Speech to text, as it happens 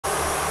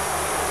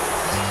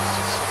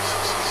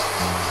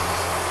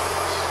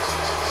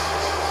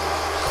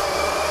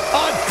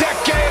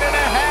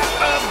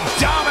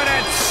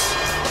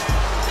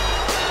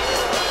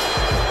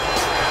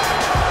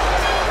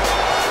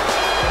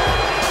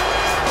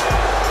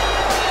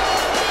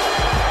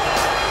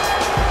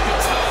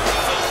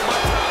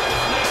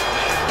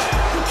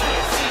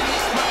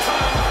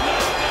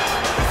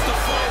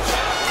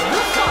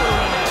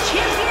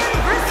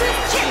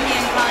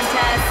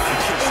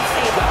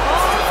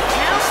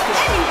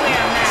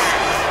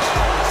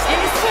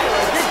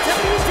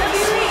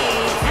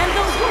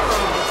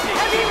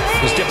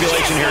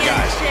mention here,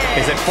 guys,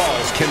 is that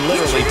falls can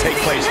literally take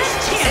place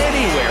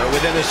anywhere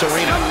within this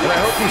arena. And I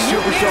hope these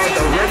superstars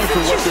are ready for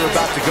what they're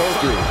about to go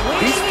through.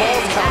 These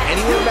falls count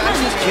anywhere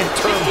matches can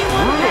turn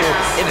brutal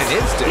in an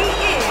instant.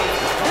 He is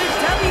the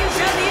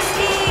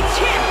WWE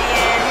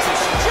Champion,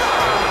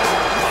 John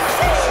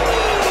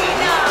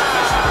Cena.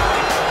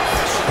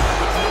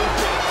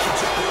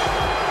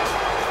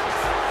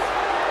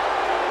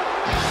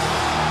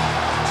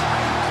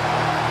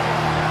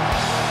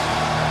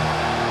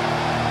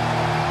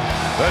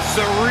 The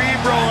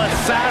cerebral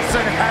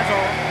assassin has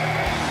a...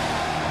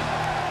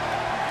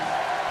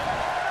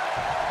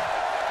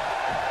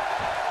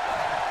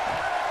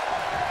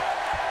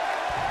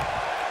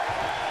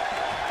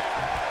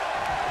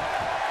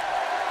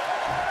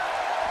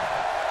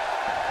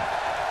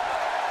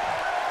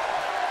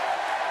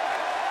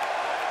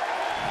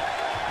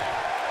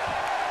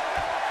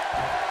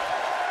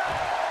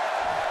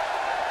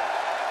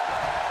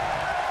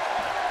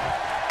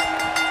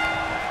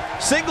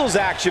 Singles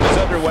action is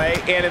underway,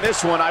 and in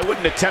this one, I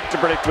wouldn't attempt to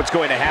predict what's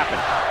going to happen.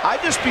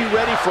 I'd just be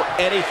ready for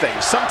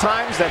anything.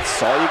 Sometimes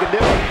that's all you can do.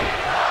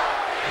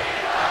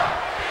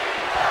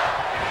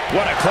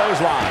 What a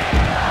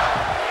clothesline.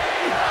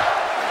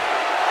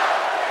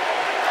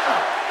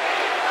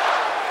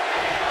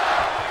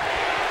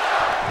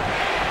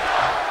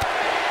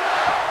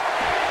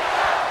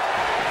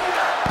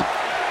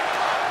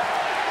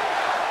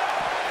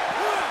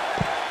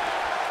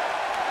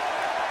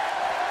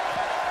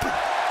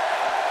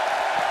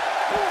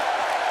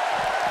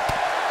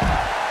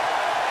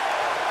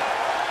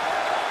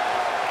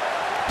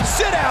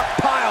 Sit-out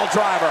pile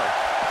driver.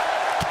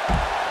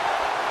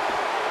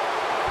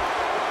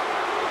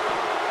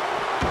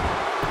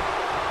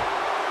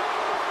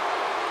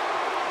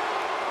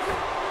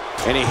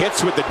 And he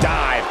hits with the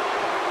dive.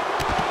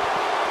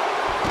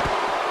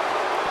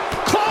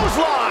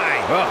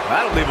 Clothesline! Oh,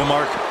 that'll leave a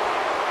mark.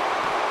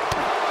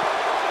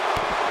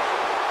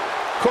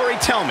 Corey,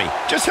 tell me,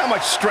 just how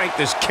much strength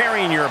does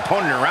carrying your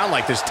opponent around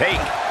like this take?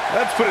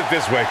 Let's put it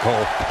this way,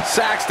 Cole.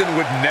 Saxton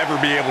would never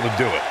be able to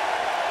do it.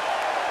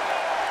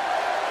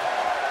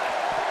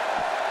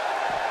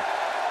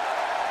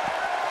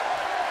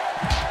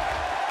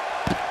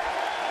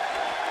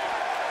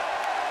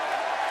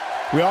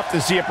 We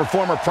often see a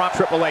performer prompt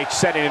Triple H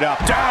setting it up.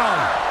 Down!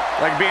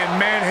 Like being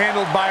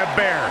manhandled by a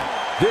bear.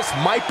 This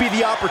might be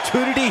the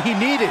opportunity he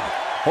needed.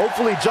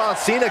 Hopefully John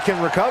Cena can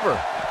recover.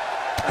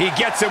 He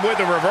gets him with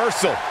a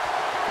reversal.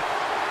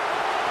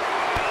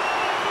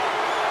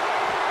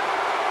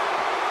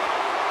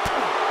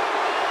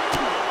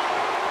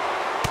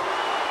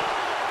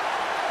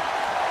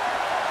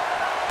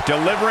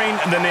 Delivering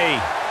the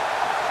knee.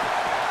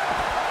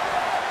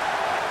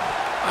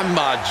 I'm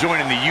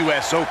joining the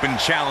U.S. Open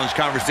Challenge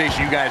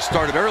conversation you guys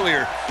started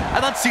earlier. I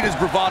thought Cena's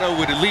bravado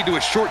would lead to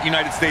a short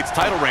United States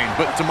title reign,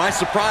 but to my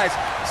surprise,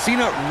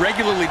 Cena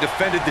regularly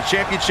defended the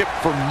championship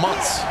for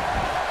months.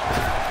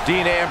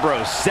 Dean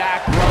Ambrose,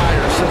 Zack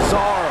Ryder,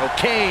 Cesaro,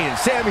 Kane,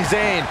 Sami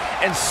Zayn,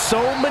 and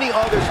so many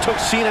others took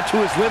Cena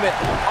to his limit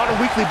on a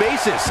weekly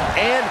basis,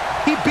 and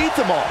he beat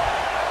them all.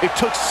 It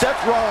took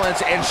Seth Rollins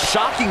and,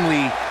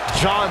 shockingly,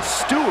 Jon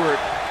Stewart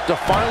to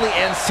finally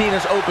end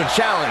Cena's Open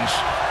Challenge,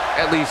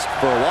 at least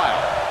for a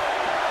while.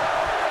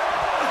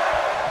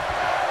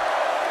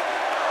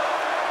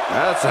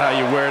 That's how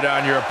you wear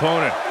down your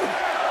opponent.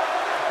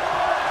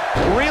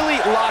 Really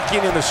locking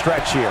in the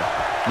stretch here.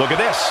 Look at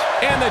this.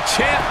 And the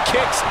champ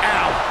kicks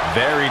out.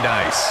 Very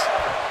nice.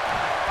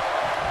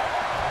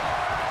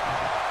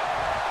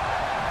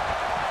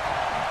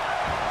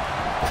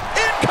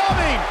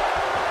 Incoming!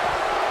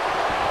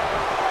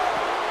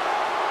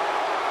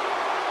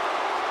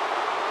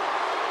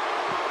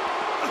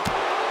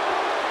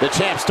 The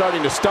champ's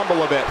starting to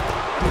stumble a bit.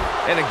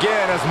 And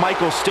again, as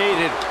Michael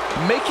stated,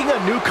 making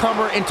a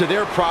newcomer into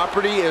their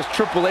property is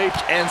Triple H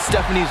and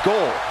Stephanie's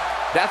goal.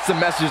 That's the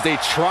message they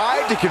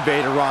tried to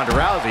convey to Ronda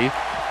Rousey.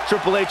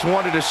 Triple H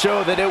wanted to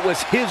show that it was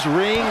his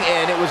ring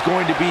and it was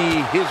going to be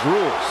his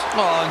rules.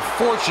 Oh,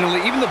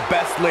 unfortunately, even the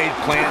best laid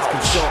plans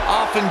can still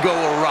often go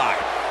awry.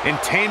 And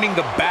taming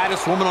the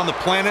baddest woman on the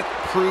planet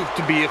proved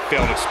to be a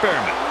failed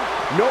experiment.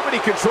 Nobody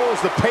controls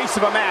the pace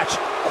of a match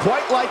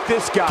quite like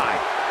this guy.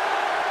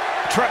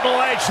 Triple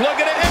H, look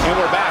at it! And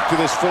we're back to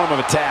this form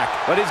of attack.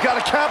 But he's got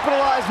to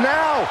capitalize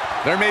now.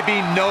 There may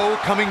be no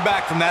coming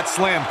back from that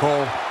slam,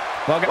 Cole.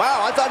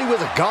 Wow, I thought he was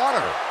a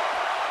goner.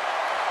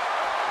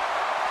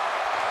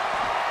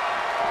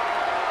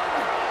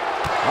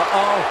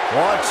 Uh-oh,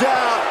 watch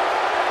out.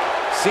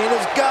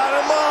 Cena's got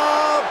him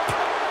up.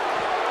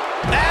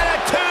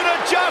 Attitude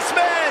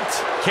adjustment!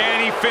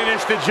 Can he finish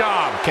the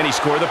job? Can he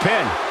score the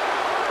pin?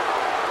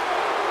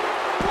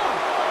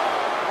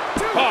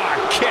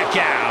 Oh, kick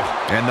out.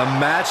 And the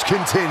match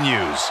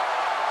continues.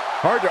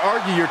 Hard to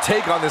argue your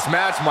take on this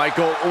match,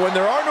 Michael. When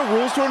there are no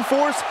rules to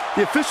enforce,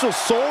 the official's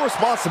sole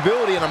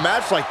responsibility in a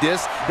match like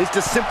this is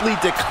to simply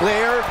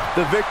declare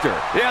the victor.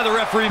 Yeah, the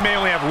referee may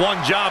only have one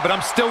job, but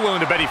I'm still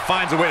willing to bet he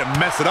finds a way to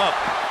mess it up.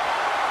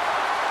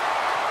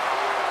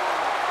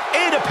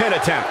 And a pin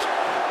attempt.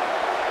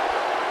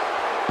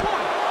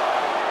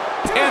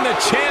 And the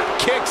champ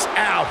kicks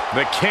out.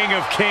 The King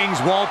of Kings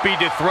won't be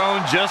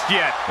dethroned just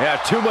yet. Yeah,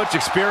 too much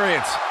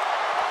experience.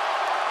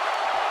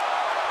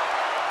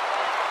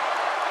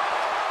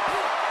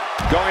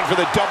 Going for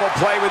the double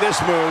play with this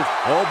move.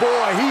 Oh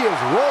boy, he is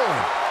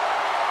rolling.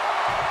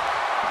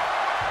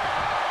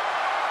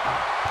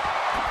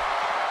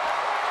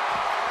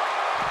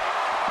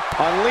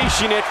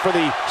 Unleashing it for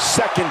the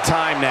second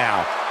time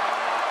now.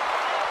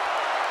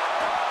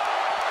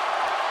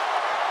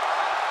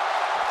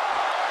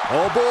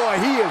 Oh boy,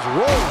 he is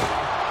rolling.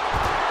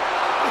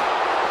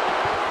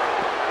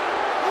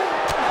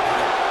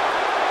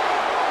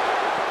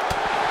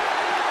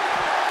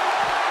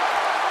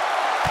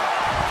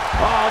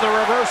 Oh, the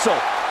reversal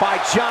by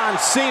John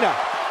Cena.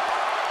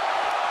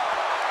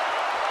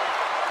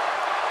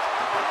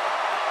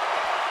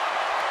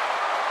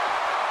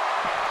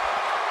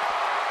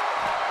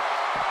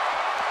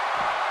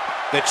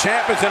 The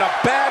champ is in a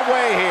bad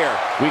way here.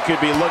 We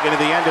could be looking at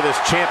the end of this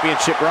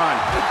championship run.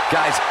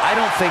 Guys, I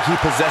don't think he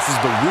possesses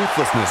the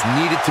ruthlessness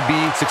needed to be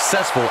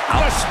successful.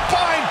 The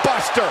spine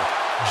buster.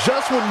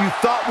 Just when you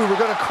thought we were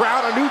going to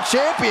crown a new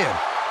champion.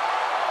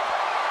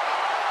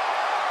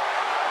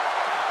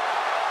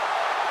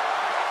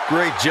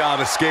 Great job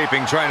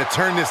escaping, trying to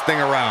turn this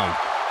thing around.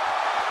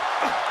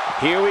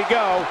 Here we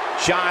go.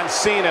 John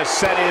Cena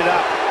setting it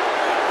up.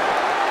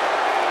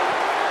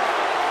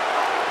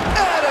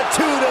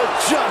 Attitude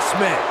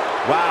adjustment.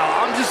 Wow,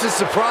 I'm just as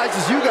surprised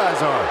as you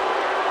guys are.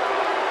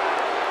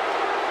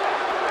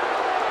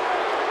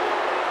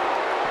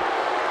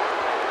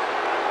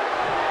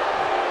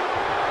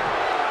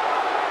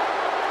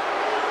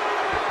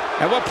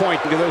 At what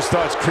point do those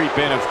thoughts creep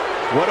in of,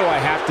 what do I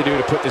have to do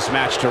to put this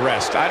match to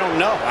rest? I don't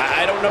know.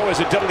 I don't know as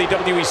a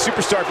WWE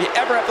superstar if you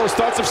ever have those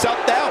thoughts of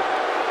self-doubt.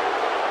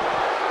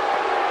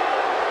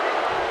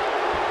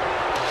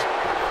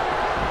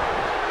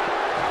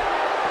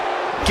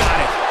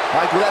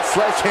 Michael, that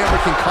sledgehammer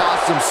can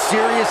cause some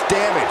serious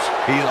damage.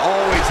 He's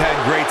always had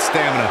great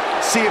stamina.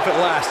 See if it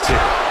lasts here.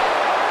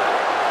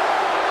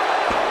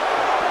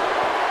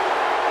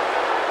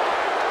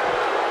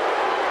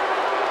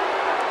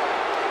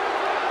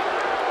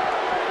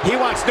 He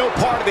wants no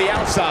part of the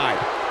outside.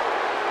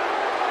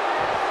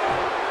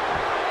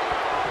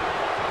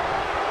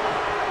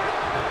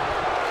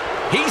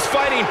 He's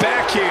fighting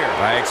back here.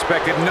 I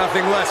expected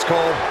nothing less, Cole.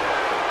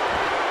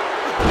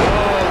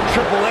 Oh,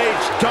 Triple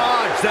H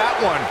dodged that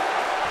one.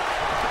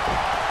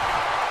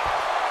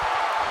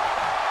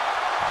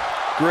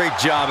 Great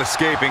job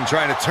escaping,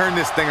 trying to turn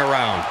this thing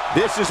around.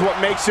 This is what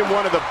makes him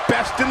one of the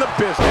best in the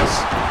business.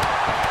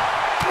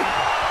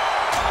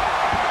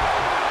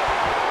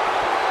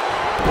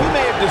 We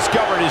may have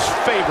discovered his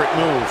favorite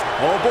move.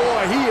 Oh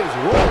boy, he is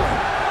rolling.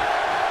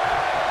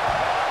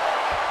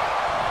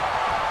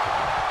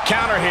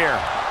 Counter here.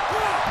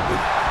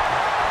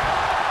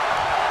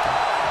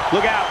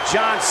 Look out,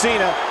 John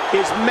Cena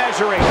is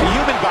measuring. The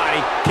human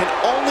body can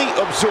only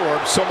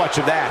absorb so much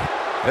of that.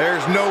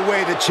 There's no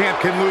way the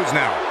champ can lose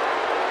now.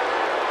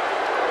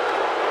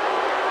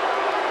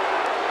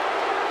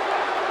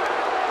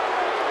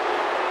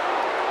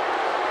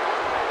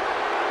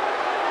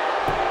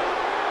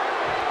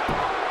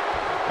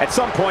 At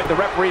some point, the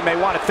referee may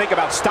want to think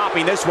about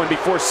stopping this one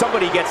before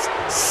somebody gets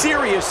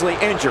seriously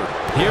injured.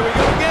 Here we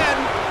go again.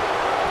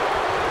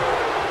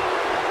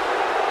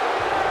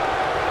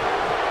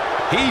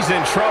 He's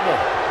in trouble.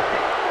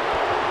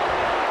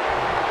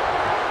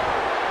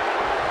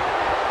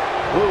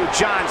 Ooh,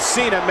 John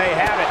Cena may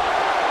have it.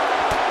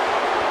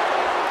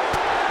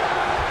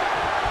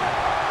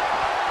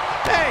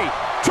 Hey,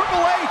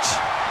 Triple H.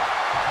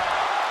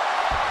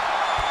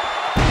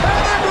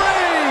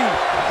 Pedigree.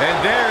 And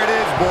there it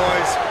is,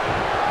 boys.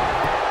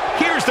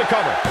 Here's the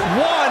cover.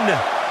 1,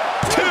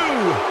 2,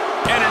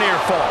 and a near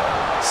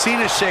fall.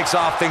 Cena shakes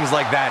off things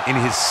like that in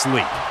his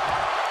sleep.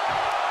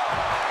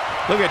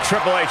 Look at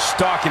Triple H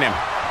stalking him.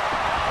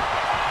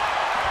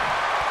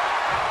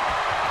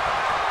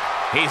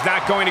 He's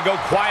not going to go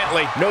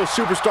quietly. No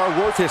superstar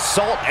worth his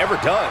salt ever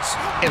does.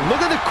 And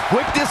look at the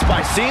quickness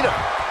by Cena.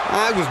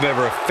 I was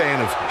never a fan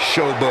of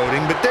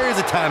showboating, but there is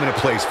a time and a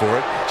place for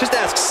it. Just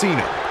ask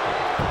Cena.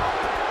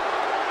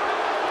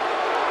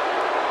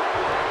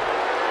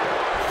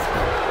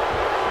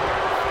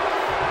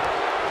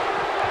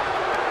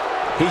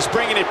 He's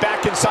bringing it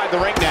back inside the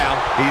ring now.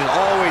 He's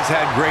always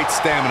had great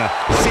stamina.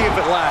 See if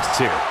it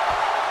lasts here.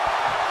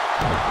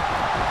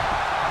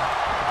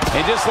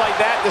 And just like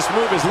that, this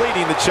move is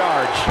leading the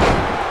charge.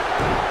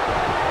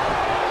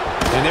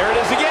 And there it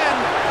is again.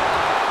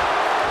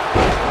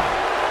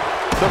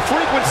 The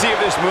frequency of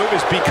this move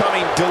is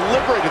becoming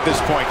deliberate at this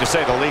point, to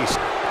say the least.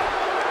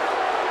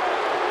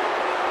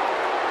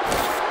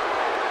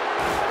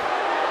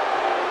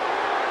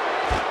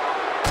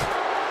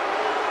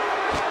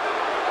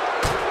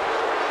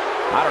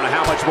 I don't know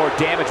how much more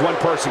damage one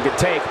person can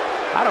take.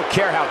 I don't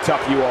care how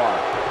tough you are.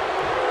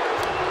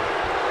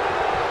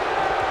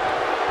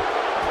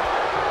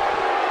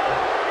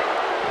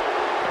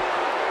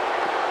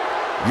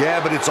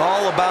 Yeah, but it's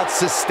all about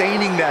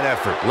sustaining that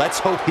effort. Let's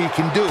hope he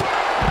can do it.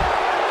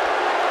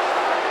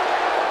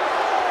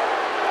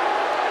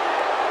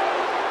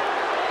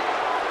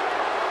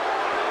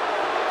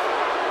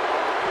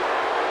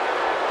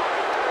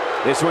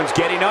 This one's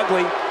getting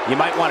ugly. You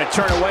might want to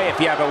turn away if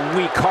you have a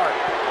weak heart.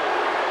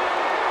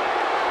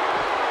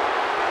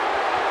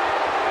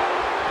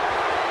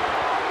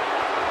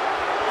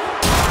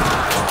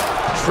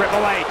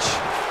 Triple H.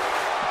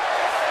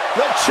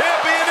 The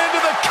champion into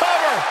the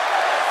cover.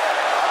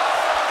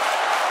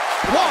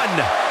 1,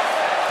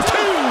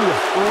 2.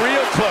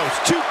 Real close.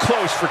 Too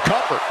close for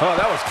comfort. Oh,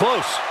 that was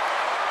close.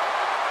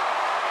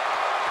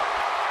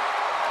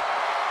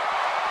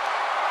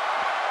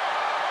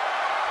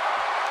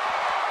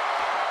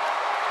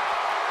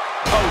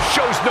 Oh,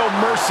 shows no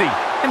mercy.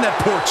 And that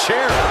poor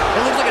chair.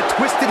 It looks like a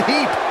twisted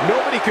heap.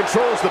 Nobody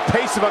controls the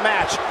pace of a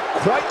match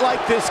quite like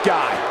this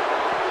guy.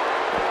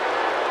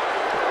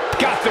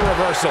 Got the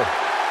reversal.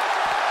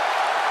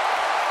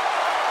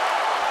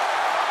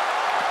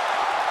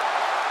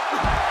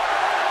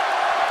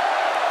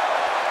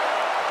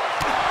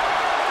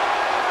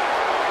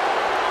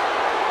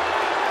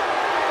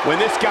 When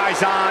this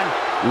guy's on,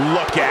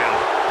 look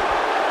out.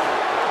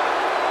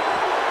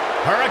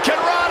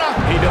 Hurricane Rana.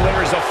 He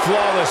delivers a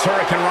flawless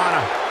Hurricane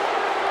Rana.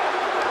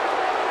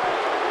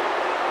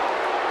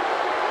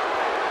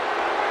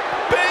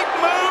 Big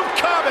move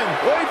coming.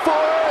 Wait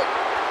for it.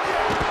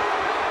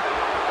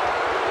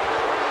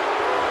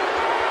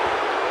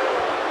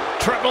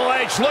 Triple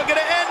H looking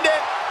to end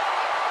it.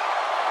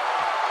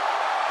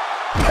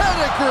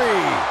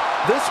 Pedigree.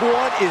 This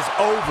one is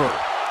over.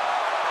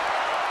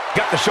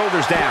 Got the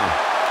shoulders down.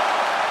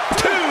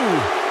 2.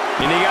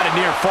 And he got a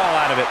near fall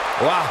out of it.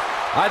 Wow.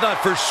 I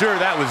thought for sure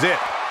that was it.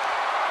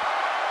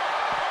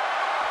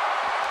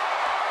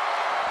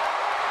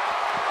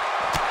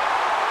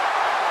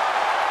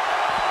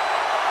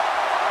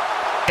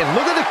 And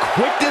look at the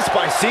quickness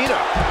by Cena.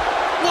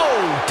 Whoa,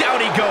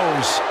 down he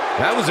goes.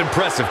 That was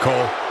impressive,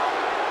 Cole.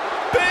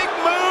 Big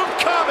move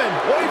coming.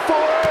 Wait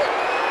for it.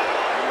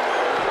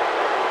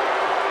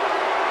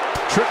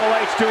 Triple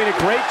H doing a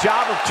great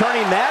job of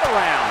turning that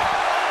around.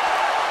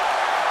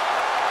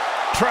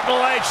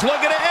 Triple H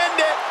looking to end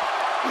it.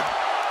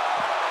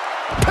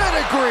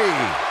 Pedigree.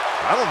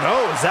 I don't know.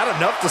 Is that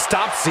enough to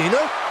stop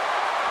Cena?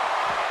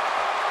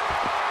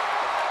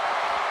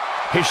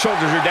 His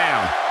shoulders are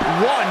down.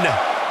 1,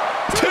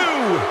 2.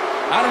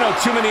 I don't know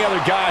too many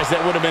other guys that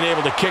would have been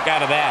able to kick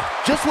out of that.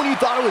 Just when you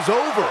thought it was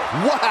over.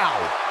 Wow.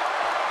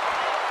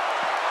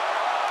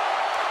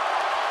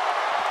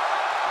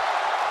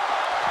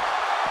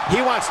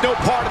 He wants no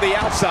part of the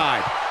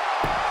outside.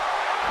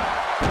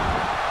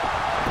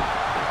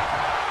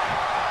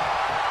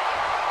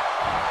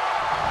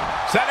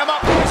 Set him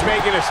up. He's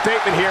making a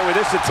statement here with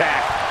this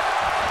attack.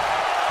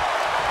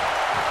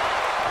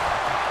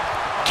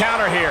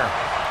 Counter here.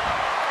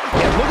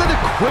 And look at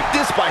the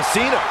quickness by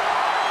Cena.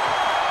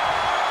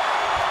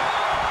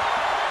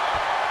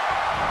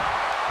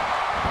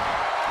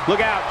 Look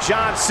out,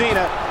 John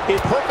Cena is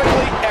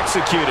perfectly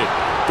executed.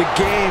 The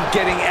game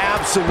getting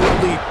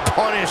absolutely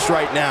punished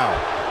right now.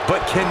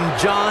 But can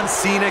John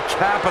Cena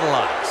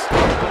capitalize?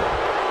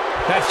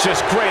 That's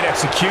just great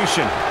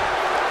execution.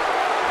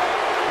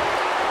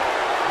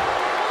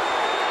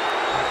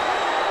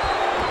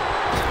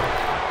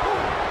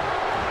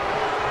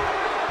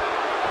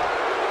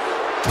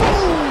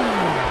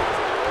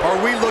 Are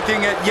we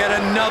looking at yet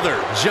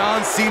another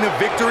John Cena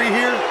victory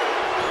here?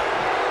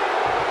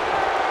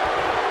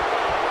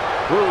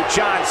 Ooh,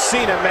 John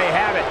Cena may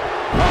have it.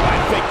 Oh,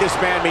 I think this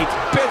man means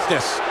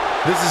business.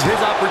 This is his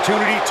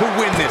opportunity to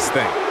win this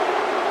thing.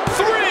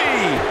 3!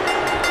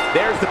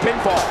 There's the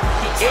pinfall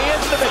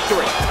and the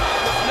victory.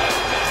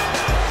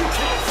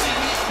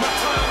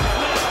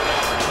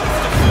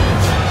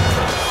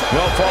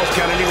 Well, Falls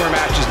Count Anywhere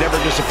matches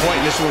never disappoint.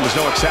 This one was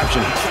no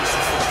exception.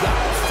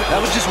 That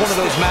was just one of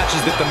those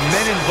matches that the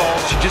men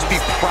involved should just be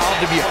proud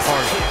to be a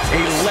part of.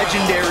 A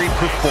legendary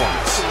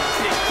performance.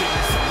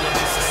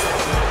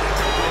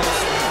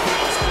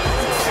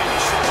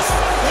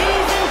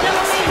 Ladies and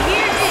gentlemen,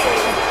 here is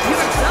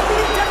your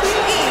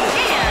WWE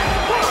and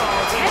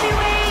World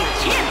Heavyweight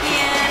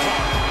Champion,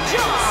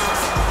 John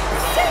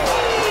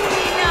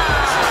Cena.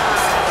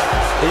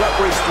 The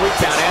referee's 3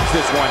 count ends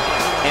this one.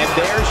 And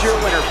there's your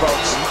winner,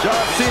 folks. John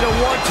Cena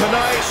won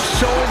tonight,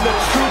 showing the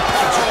true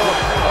power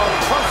of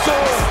hustle,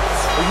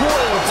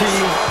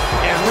 loyalty,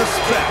 and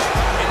respect.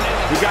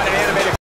 We got an animated